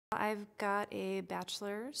I've got a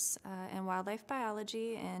bachelor's in wildlife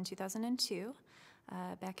biology in 2002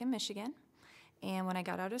 back in Michigan. And when I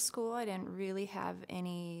got out of school, I didn't really have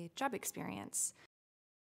any job experience.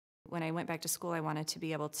 When I went back to school, I wanted to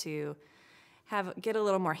be able to get a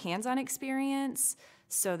little more hands-on experience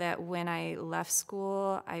so that when I left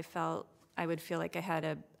school, I would feel like I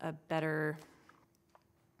had a better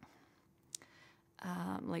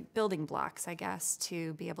like building blocks, I guess,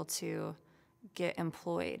 to be able to get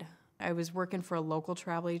employed. I was working for a local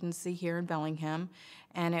travel agency here in Bellingham,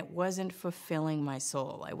 and it wasn't fulfilling my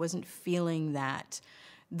soul. I wasn't feeling that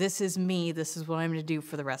this is me, this is what I'm going to do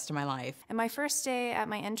for the rest of my life. And my first day at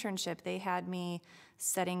my internship, they had me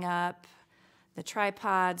setting up the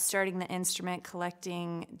tripod, starting the instrument,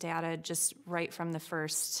 collecting data just right from the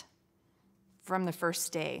first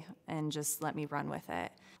day, and just let me run with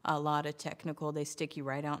it. A lot of technical, they stick you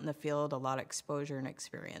right out in the field, a lot of exposure and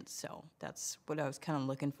experience, so that's what I was kind of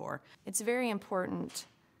looking for. It's very important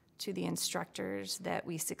to the instructors that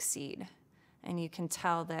we succeed, and you can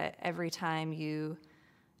tell that every time you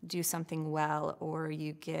do something well, or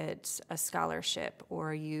you get a scholarship,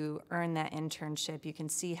 or you earn that internship, you can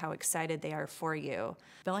see how excited they are for you.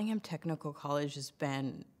 Bellingham Technical College has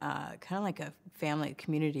been kind of like a family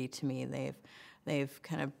community to me. They've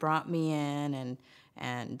kind of brought me in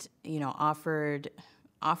and you know, offered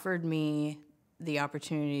me the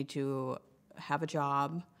opportunity to have a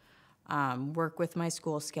job, work with my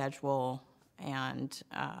school schedule, and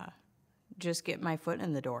just get my foot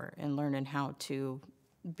in the door and learning how to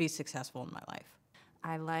be successful in my life.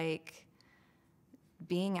 I like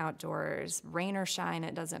being outdoors, rain or shine,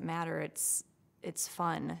 it doesn't matter. It's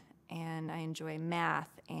fun, and I enjoy math,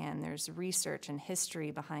 and there's research and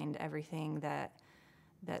history behind everything that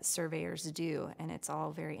surveyors do, and it's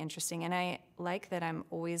all very interesting. And I like that I'm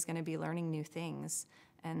always going to be learning new things,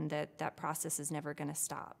 and that process is never going to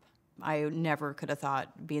stop. I never could have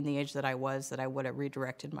thought, being the age that I was, that I would have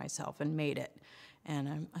redirected myself and made it.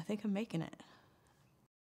 And I think I'm making it.